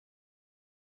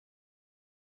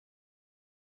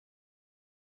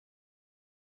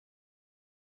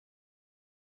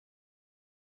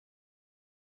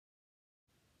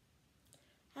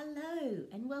Hello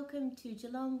and welcome to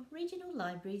Geelong Regional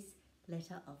Libraries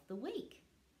Letter of the Week.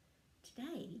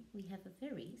 Today we have a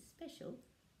very special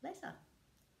letter.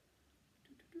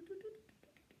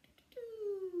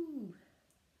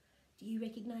 Do you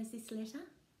recognise this letter?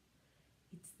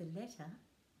 It's the letter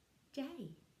J,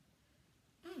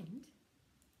 and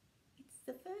it's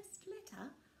the first letter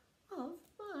of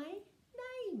my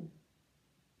name,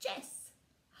 Jess.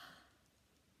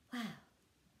 Wow,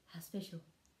 how special.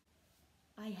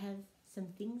 I have some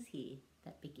things here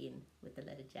that begin with the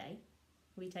letter J.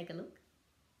 Will we take a look?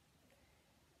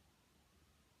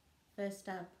 First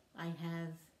up, I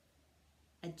have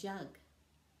a jug.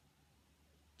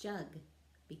 Jug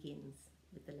begins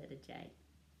with the letter J.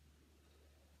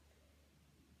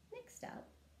 Next up,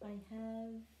 I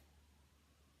have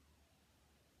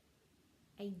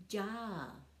a jar.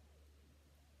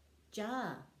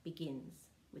 Jar begins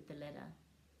with the letter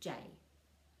J.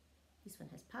 This one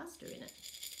has pasta in it.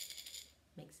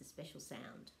 Makes a special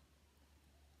sound.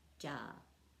 Jar.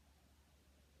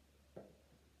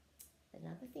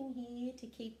 Another thing here to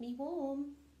keep me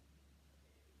warm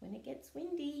when it gets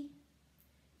windy.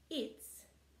 It's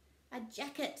a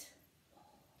jacket.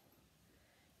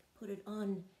 Put it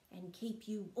on and keep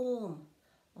you warm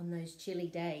on those chilly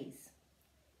days.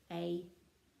 A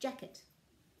jacket.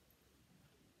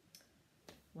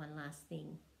 One last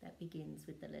thing that begins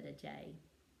with the letter J.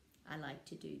 I like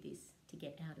to do this to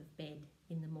get out of bed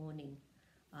in the morning.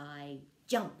 I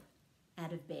jump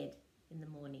out of bed in the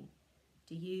morning.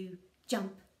 Do you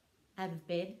jump out of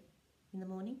bed in the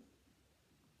morning?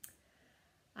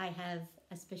 I have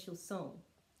a special song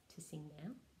to sing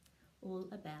now, all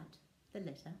about the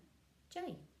letter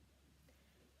J.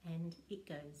 And it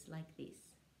goes like this.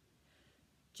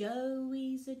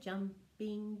 Joey's a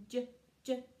jumping J,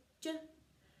 J, J.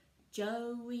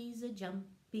 Joey's a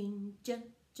jumping J,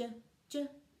 J, J.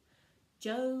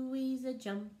 Joey's a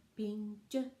jumping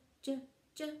J, J,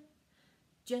 J.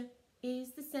 J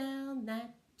is the sound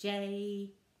that J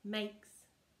makes.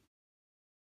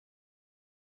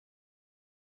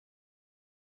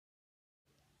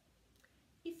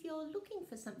 If you're looking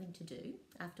for something to do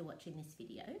after watching this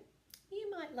video, you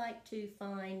might like to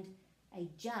find a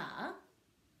jar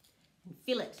and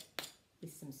fill it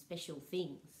with some special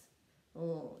things.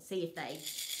 Or see if they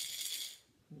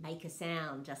make a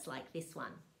sound just like this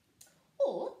one.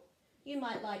 Or you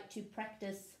might like to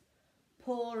practice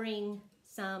pouring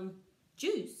some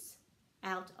juice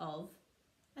out of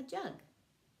a jug.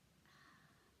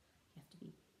 You have to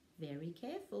be very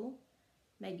careful.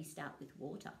 Maybe start with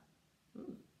water.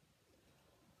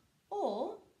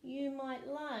 Or you might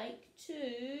like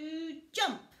to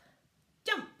jump,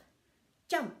 jump,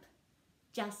 jump,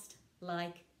 just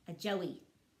like a Joey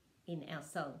in our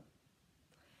song.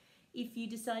 If you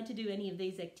decide to do any of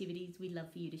these activities, we'd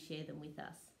love for you to share them with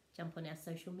us. Jump on our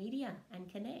social media and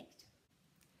connect.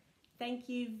 Thank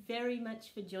you very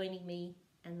much for joining me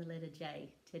and the letter J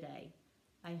today.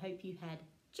 I hope you had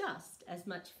just as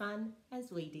much fun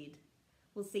as we did.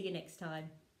 We'll see you next time.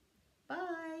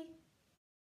 Bye.